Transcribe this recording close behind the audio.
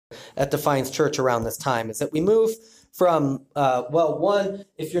at Defiance Church around this time, is that we move from, one,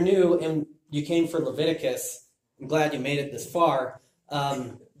 if you're new and you came for Leviticus, I'm glad you made it this far.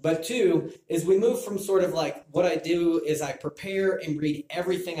 But two, is we move from sort of like what I do is I prepare and read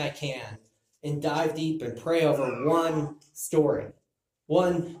everything I can and dive deep and pray over one story,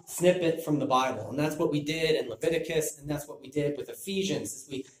 one snippet from the Bible. And that's what we did in Leviticus, and that's what we did with Ephesians,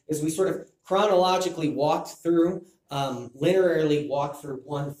 is we sort of chronologically walked through, linearly walked through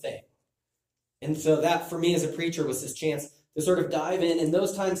one thing. And so that, for me as a preacher, was this chance to sort of dive in, and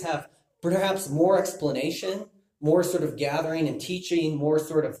those times have perhaps more explanation, more sort of gathering and teaching, more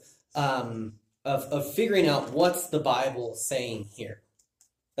sort of figuring out what's the Bible saying here.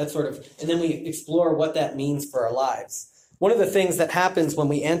 That's sort of, and then we explore what that means for our lives. One of the things that happens when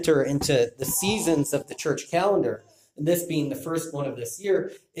we enter into the seasons of the church calendar, and this being the first one of this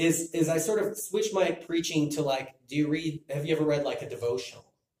year, is I sort of switch my preaching to like, have you ever read like a devotional?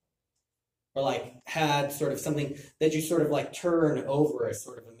 Or like had sort of something that you sort of like turn over as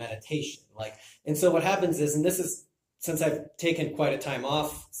sort of a meditation. And so what happens is, and this is since I've taken quite a time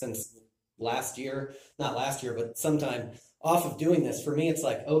off since last year, not last year, but sometime off of doing this, for me, it's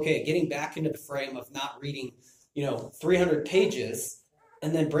like, okay, getting back into the frame of not reading, 300 pages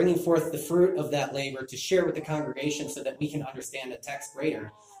and then bringing forth the fruit of that labor to share with the congregation so that we can understand the text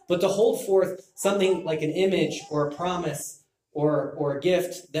greater. But to hold forth something like an image or a promise or a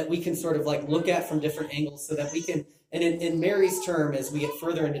gift that we can sort of like look at from different angles so that we can, and in Mary's term, as we get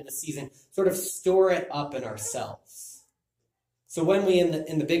further into the season, sort of store it up in ourselves. So when we,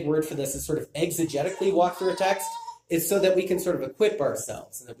 in the big word for this, is sort of exegetically walk through a text, it's so that we can sort of equip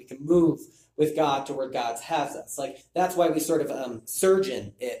ourselves and that we can move with God to where God has us. That's why we sort of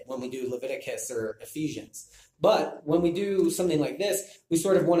surgeon it when we do Leviticus or Ephesians. But when we do something like this, we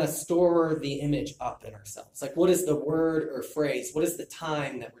sort of want to store the image up in ourselves. Like, what is the word or phrase? What is the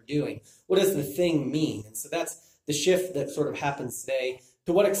time that we're doing? What does the thing mean? And so that's the shift that sort of happens today.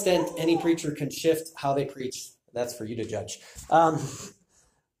 To what extent any preacher can shift how they preach, that's for you to judge.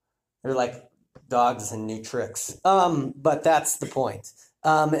 They're like dogs and new tricks. But that's the point.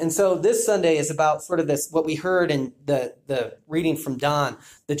 And so this Sunday is about sort of this, what we heard in the reading from Don,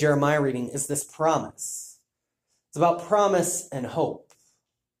 the Jeremiah reading, is this promise. It's about promise and hope.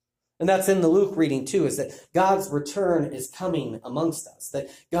 And that's in the Luke reading too, is that God's return is coming amongst us, that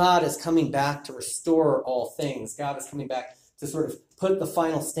God is coming back to restore all things. God is coming back to sort of put the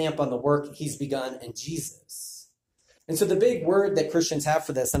final stamp on the work he's begun in Jesus. And so the big word that Christians have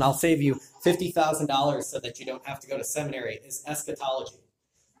for this, and I'll save you $50,000 so that you don't have to go to seminary, is eschatology.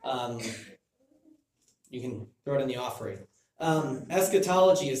 You can throw it in the offering.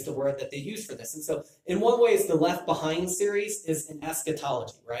 Eschatology is the word that they use for this. And so in one way, the Left Behind series is an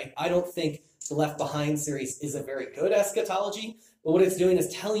eschatology, right? I don't think the Left Behind series is a very good eschatology, but what it's doing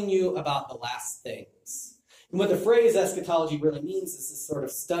is telling you about the last things. And what the phrase eschatology really means is this sort of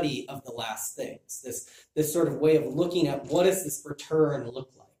study of the last things, this sort of way of looking at what does this return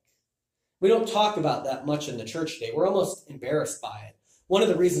look like. We don't talk about that much in the church today. We're almost embarrassed by it. One of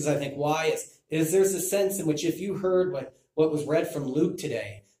the reasons I think why is there's a sense in which if you heard what was read from Luke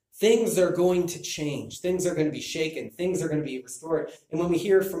today, things are going to change. Things are going to be shaken. Things are going to be restored. And when we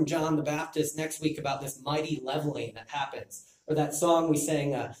hear from John the Baptist next week about this mighty leveling that happens, or that song we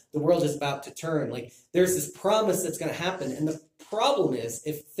sang, the world is about to turn, there's this promise that's going to happen. And the problem is,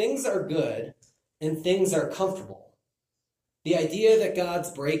 if things are good and things are comfortable, the idea that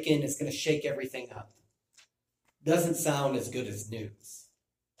God's break-in is going to shake everything up doesn't sound as good as news,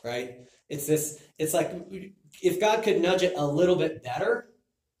 right? It's like, if God could nudge it a little bit better,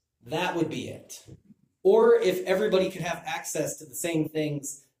 that would be it. Or if everybody could have access to the same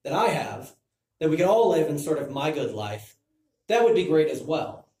things that I have, that we could all live in sort of my good life, that would be great as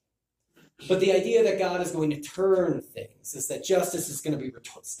well. But the idea that God is going to turn things, is that justice is going to be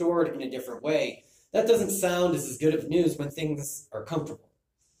restored in a different way, that doesn't sound as good of news when things are comfortable.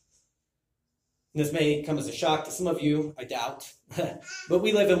 And this may come as a shock to some of you, I doubt, but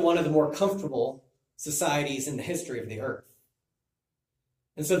we live in one of the more comfortable societies in the history of the earth.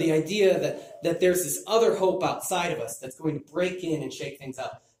 And so the idea that there's this other hope outside of us that's going to break in and shake things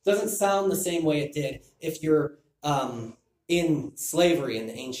up doesn't sound the same way it did if you're in slavery in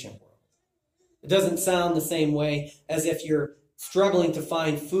the ancient world. It doesn't sound the same way as if you're struggling to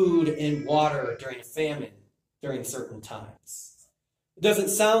find food and water during a famine during certain times. It doesn't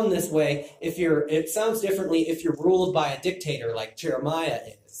sound this way it sounds differently if you're ruled by a dictator like Jeremiah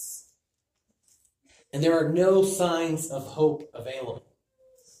is. And there are no signs of hope available,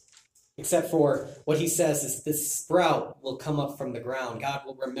 except for what he says is this sprout will come up from the ground. God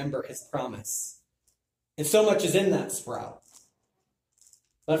will remember his promise. And so much is in that sprout.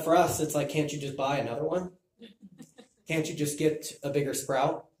 But for us, it's like, can't you just buy another one? Can't you just get a bigger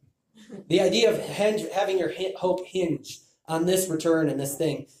sprout? The idea of having your hope hinge on this return and this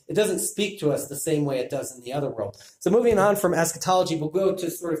thing, it doesn't speak to us the same way it does in the other world. So moving on from eschatology, we'll go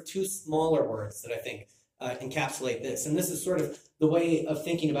to sort of two smaller words that I think encapsulate this. And this is sort of the way of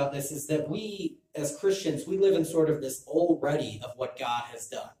thinking about this, is that we, as Christians, we live in sort of this already of what God has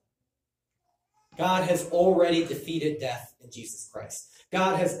done. God has already defeated death in Jesus Christ.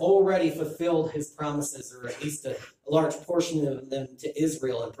 God has already fulfilled his promises, or at least a large portion of them, to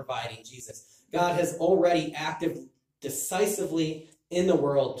Israel in providing Jesus. God has already acted decisively in the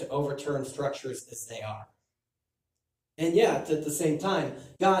world to overturn structures as they are. And yet, at the same time,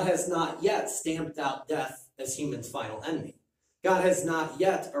 God has not yet stamped out death as human's final enemy. God has not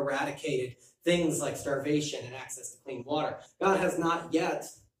yet eradicated things like starvation and access to clean water. God has not yet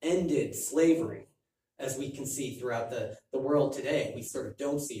ended slavery, as we can see throughout the world today. We sort of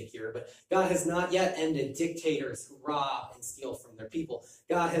don't see it here, but God has not yet ended dictators who rob and steal from their people.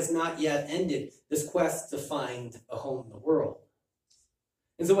 God has not yet ended this quest to find a home in the world.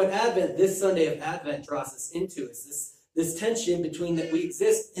 And so what Advent, this Sunday of Advent, draws us into is this tension between that we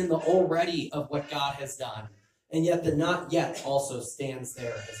exist in the already of what God has done, and yet the not yet also stands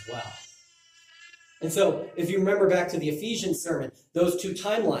there as well. And so, if you remember back to the Ephesians sermon, those two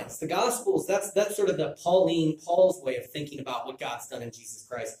timelines, the Gospels, that's sort of the Paul's way of thinking about what God's done in Jesus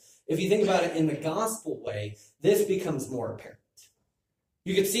Christ. If you think about it in the Gospel way, this becomes more apparent.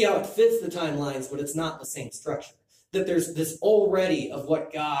 You can see how it fits the timelines, but it's not the same structure. That there's this already of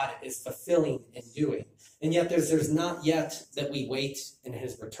what God is fulfilling and doing, and yet there's not yet that we wait in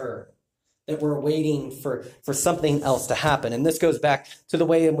his return. That we're waiting for something else to happen. And this goes back to the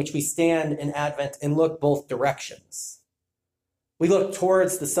way in which we stand in Advent and look both directions. We look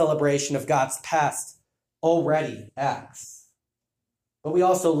towards the celebration of God's past already acts. But we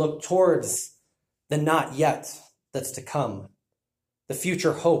also look towards the not yet that's to come, the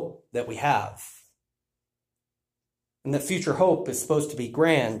future hope that we have. And that future hope is supposed to be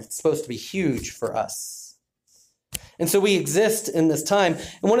grand. It's supposed to be huge for us. And so we exist in this time.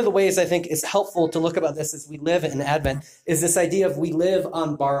 And one of the ways I think is helpful to look about this as we live in Advent is this idea of we live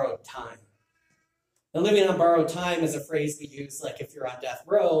on borrowed time. Now, living on borrowed time is a phrase we use, like if you're on death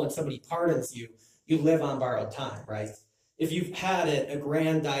row and somebody pardons you, you live on borrowed time, right? If you've had a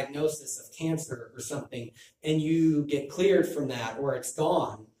grand diagnosis of cancer or something and you get cleared from that, or it's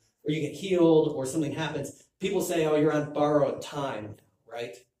gone, or you get healed, or something happens, people say, oh, you're on borrowed time,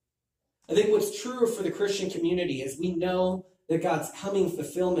 right? I think what's true for the Christian community is we know that God's coming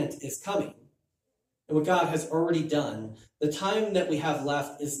fulfillment is coming. And what God has already done, the time that we have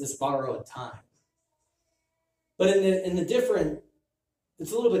left is this borrowed time. But in the different,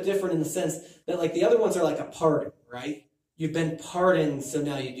 it's a little bit different in the sense that like the other ones are like a pardon, right? You've been pardoned, so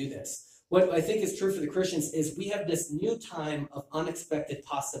now you do this. What I think is true for the Christians is we have this new time of unexpected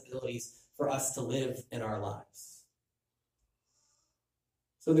possibilities for us to live in our lives.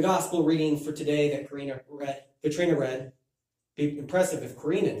 So the gospel reading for today that Katrina read, be impressive if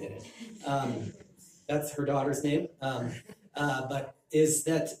Karina did it. That's her daughter's name. But is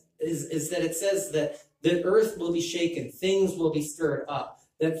that it says that the earth will be shaken, things will be stirred up,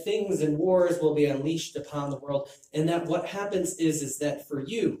 that things and wars will be unleashed upon the world, and that what happens is that for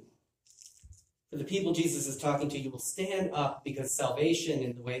you, for the people Jesus is talking to, you will stand up because salvation,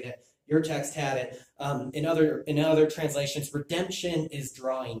 in the way that your text had it, in other translations, redemption is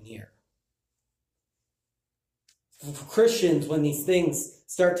drawing near. For Christians, when these things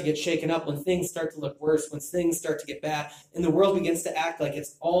start to get shaken up, when things start to look worse, when things start to get bad, and the world begins to act like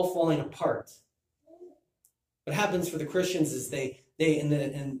it's all falling apart, what happens for the Christians is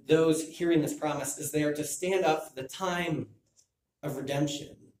and those hearing this promise is they are to stand up for the time of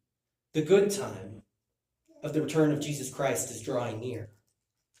redemption. The good time of the return of Jesus Christ is drawing near.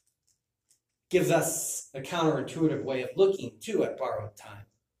 Gives us a counterintuitive way of looking, too, at borrowed time.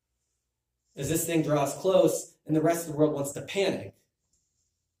 As this thing draws close and the rest of the world wants to panic,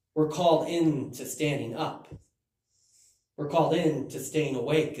 we're called into standing up. We're called in to staying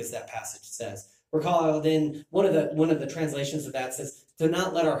awake, as that passage says. We're called in, one of the translations of that says, to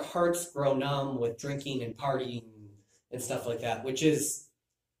not let our hearts grow numb with drinking and partying and stuff like that, which is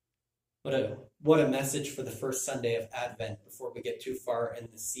what a message for the first Sunday of Advent before we get too far in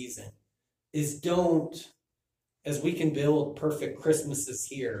the season. Is don't, as we can build perfect Christmases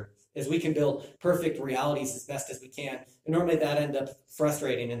here, as we can build perfect realities as best as we can, and normally that ends up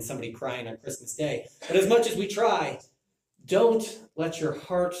frustrating and somebody crying on Christmas Day. But as much as we try, don't let your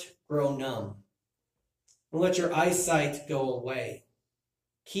heart grow numb. Don't let your eyesight go away.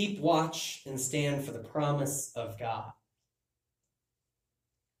 Keep watch and stand for the promise of God.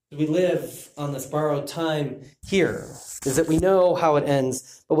 We live on this borrowed time here, is that we know how it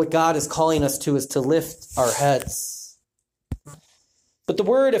ends, but what God is calling us to is to lift our heads. But the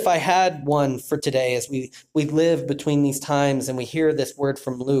word, if I had one for today, as we live between these times and we hear this word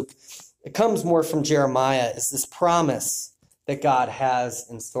from Luke, it comes more from Jeremiah, is this promise that God has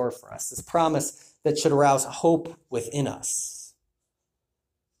in store for us, this promise that should arouse hope within us.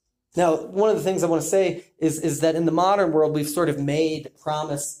 Now, one of the things I want to say is that in the modern world, we've sort of made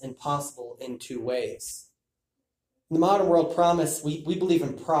promise impossible in two ways. In the modern world, promise, we believe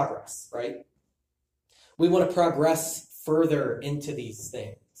in progress, right? We want to progress further into these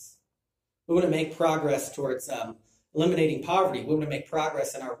things. We want to make progress towards eliminating poverty. We want to make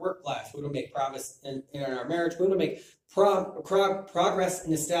progress in our work life. We want to make progress in our marriage. We want to make progress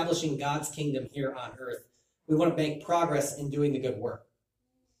in establishing God's kingdom here on earth. We want to make progress in doing the good work.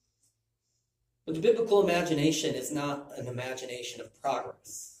 But the biblical imagination is not an imagination of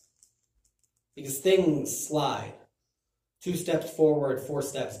progress, because things slide 2 steps forward, 4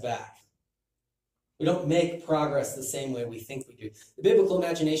 steps back. We don't make progress the same way we think we do. The biblical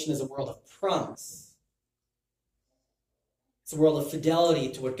imagination is a world of promise. It's a world of fidelity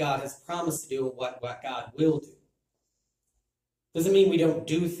to what God has promised to do and what God will do. Doesn't mean we don't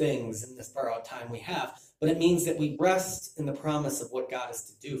do things in this borrowed time we have, but it means that we rest in the promise of what God is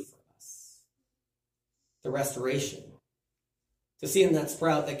to do for us. The restoration. To see in that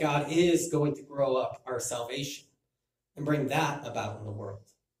sprout that God is going to grow up our salvation and bring that about in the world.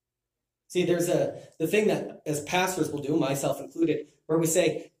 See, there's the thing that as pastors will do, myself included, where we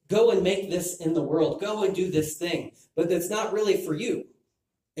say, go and make this in the world, go and do this thing. But it's not really for you.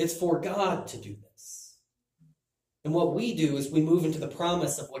 It's for God to do this. And what we do is we move into the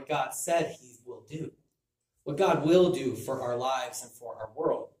promise of what God said he will do. What God will do for our lives and for our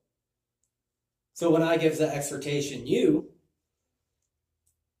world. So when I give the exhortation,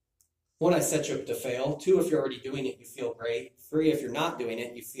 one, I set you up to fail. 2, if you're already doing it, you feel great. 3, if you're not doing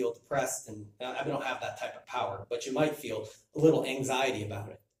it, you feel depressed. And I don't have that type of power, but you might feel a little anxiety about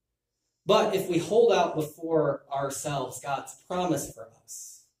it. But if we hold out before ourselves God's promise for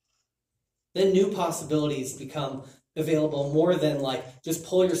us, then new possibilities become available more than like just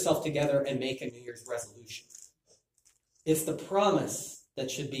pull yourself together and make a New Year's resolution. It's the promise that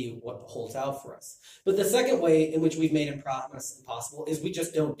should be what holds out for us. But the second way in which we've made a promise impossible is we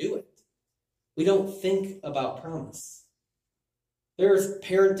just don't do it. We don't think about promise. There's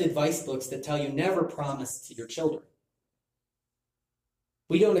parent advice books that tell you never promise to your children.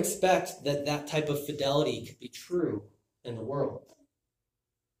 We don't expect that type of fidelity could be true in the world.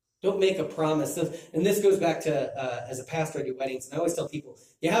 Don't make a promise. And this goes back to, as a pastor, I do weddings, and I always tell people,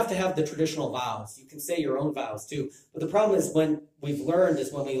 you have to have the traditional vows. You can say your own vows too. But the problem is when we've learned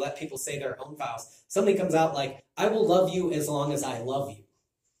is when we let people say their own vows, something comes out like, I will love you as long as I love you.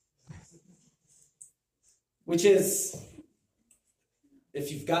 Which is,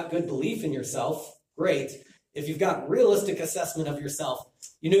 if you've got good belief in yourself, great. If you've got realistic assessment of yourself,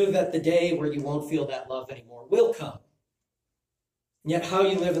 you know that the day where you won't feel that love anymore will come. And yet how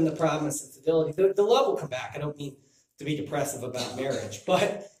you live in the promise and fidelity, the love will come back. I don't mean to be depressive about marriage,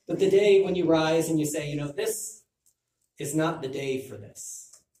 but the day when you rise and you say, this is not the day for this.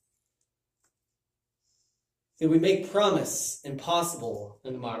 See, we make promise impossible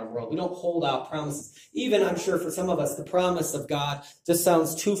in the modern world. We don't hold out promises. Even, I'm sure for some of us, the promise of God just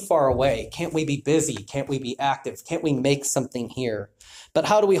sounds too far away. Can't we be busy? Can't we be active? Can't we make something here? But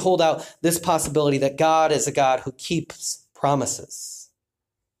how do we hold out this possibility that God is a God who keeps promises?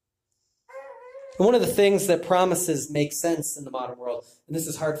 And one of the things that promises make sense in the modern world, and this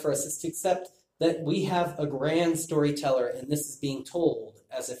is hard for us, is to accept that we have a grand storyteller and this is being told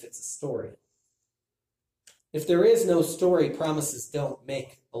as if it's a story. If there is no story, promises don't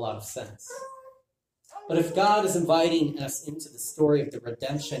make a lot of sense. But if God is inviting us into the story of the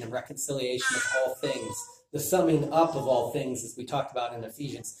redemption and reconciliation of all things, the summing up of all things, as we talked about in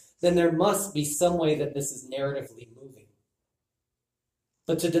Ephesians, then there must be some way that this is narratively moving.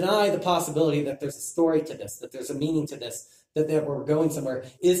 But to deny the possibility that there's a story to this, that there's a meaning to this, that we're going somewhere,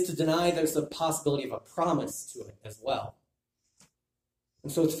 is to deny there's a possibility of a promise to it as well.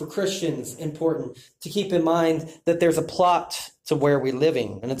 And so it's for Christians important to keep in mind that there's a plot to where we're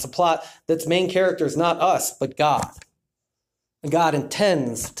living. And it's a plot that's main character is not us, but God. And God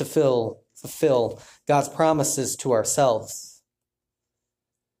intends to fulfill God's promises to ourselves.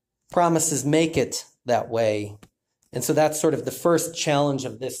 Promises make it that way. And so that's sort of the first challenge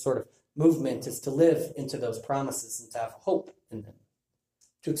of this sort of movement, is to live into those promises and to have hope in them.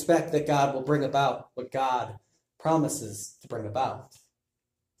 To expect that God will bring about what God promises to bring about.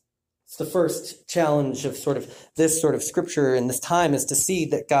 It's the first challenge of sort of this sort of scripture in this time, is to see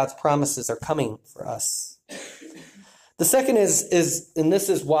that God's promises are coming for us. The second is, and this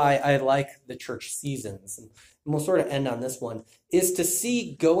is why I like the church seasons, and we'll sort of end on this one, is to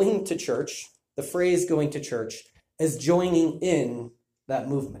see going to church, the phrase going to church, as joining in that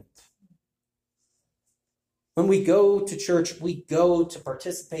movement. When we go to church, we go to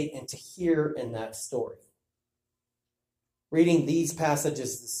participate and to hear in that story. Reading these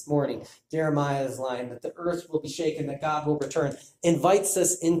passages this morning, Jeremiah's line that the earth will be shaken, that God will return, invites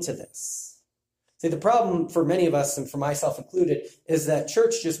us into this. See, the problem for many of us, and for myself included, is that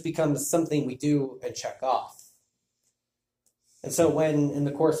church just becomes something we do and check off. And so when, in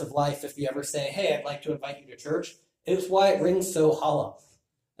the course of life, if you ever say, hey, I'd like to invite you to church, it's why it rings so hollow,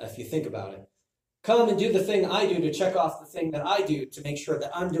 if you think about it. Come and do the thing I do to check off the thing that I do to make sure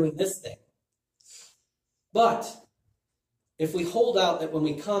that I'm doing this thing. But if we hold out that when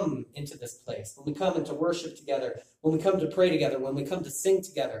we come into this place, when we come into worship together, when we come to pray together, when we come to sing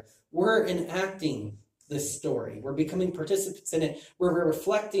together, we're enacting this story. We're becoming participants in it. We're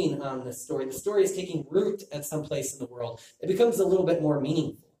reflecting on this story. The story is taking root at some place in the world. It becomes a little bit more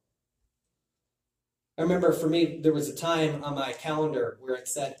meaningful. I remember for me, there was a time on my calendar where it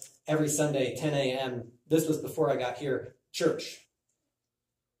said every Sunday, 10 a.m., this was before I got here, church.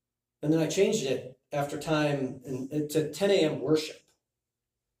 And then I changed it after time to 10 a.m. worship.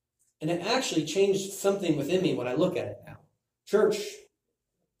 And it actually changed something within me when I look at it now. Church,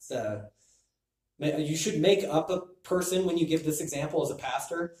 you should make up a person when you give this example as a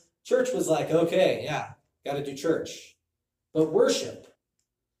pastor. Church was like, okay, yeah, got to do church. But worship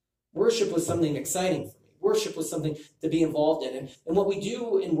was something exciting for me. Worship was something to be involved in. And what we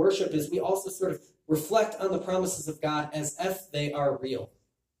do in worship is we also sort of reflect on the promises of God as if they are real.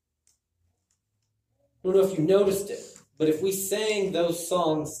 I don't know if you noticed it, but if we sang those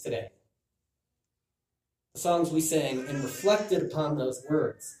songs today, the songs we sang and reflected upon those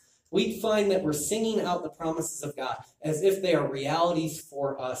words, we'd find that we're singing out the promises of God as if they are realities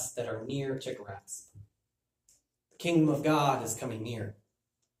for us that are near to grasp. The kingdom of God is coming near.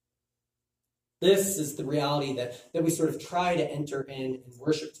 This is the reality that we sort of try to enter in and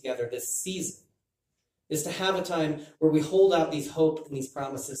worship together this season, is to have a time where we hold out these hope and these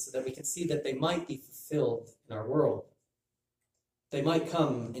promises so that we can see that they might be fulfilled in our world. They might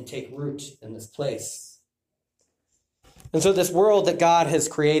come and take root in this place. And so this world that God has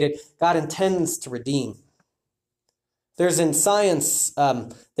created, God intends to redeem. There's in science,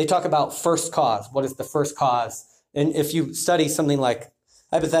 they talk about first cause. What is the first cause? And if you study something like,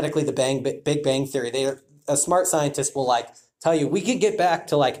 hypothetically, the Big Bang Theory, a smart scientist will tell you, we could get back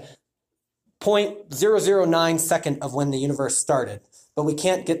to 0.009 second of when the universe started, but we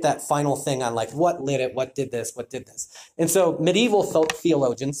can't get that final thing on what lit it, what did this. And so medieval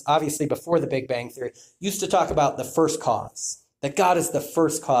theologians, obviously before the Big Bang Theory, used to talk about the first cause, that God is the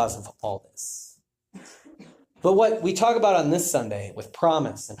first cause of all this. But what we talk about on this Sunday with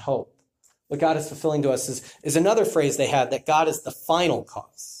promise and hope, what God is fulfilling to us is another phrase they had, that God is the final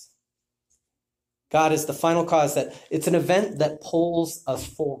cause. God is the final cause, that it's an event that pulls us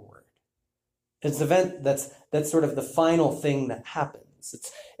forward. It's an event that's sort of the final thing that happens.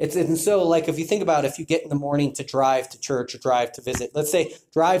 And so if you think about if you get in the morning to drive to church or drive to visit, let's say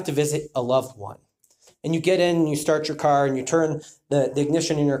drive to visit a loved one, and you get in and you start your car and you turn the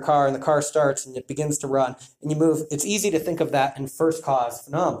ignition in your car and the car starts and it begins to run and you move. It's easy to think of that in first cause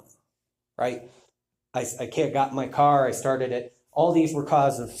phenomena, right? I got in my car, I started it. All these were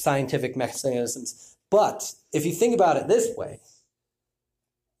cause of scientific mechanisms. But if you think about it this way,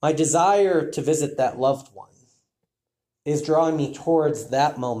 my desire to visit that loved one is drawing me towards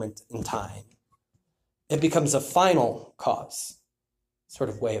that moment in time. It becomes a final cause, sort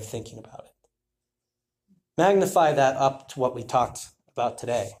of way of thinking about it. Magnify that up to what we talked about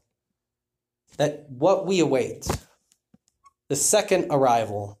today. That what we await, the second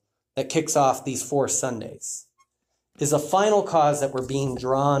arrival that kicks off these 4 Sundays, is a final cause that we're being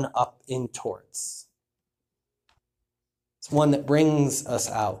drawn up in towards. It's one that brings us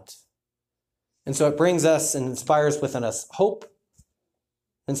out. And so it brings us and inspires within us hope,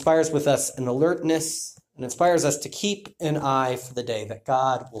 inspires with us an alertness, and inspires us to keep an eye for the day that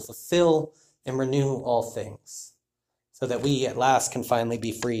God will fulfill and renew all things, so that we at last can finally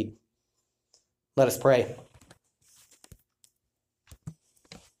be freed. Let us pray.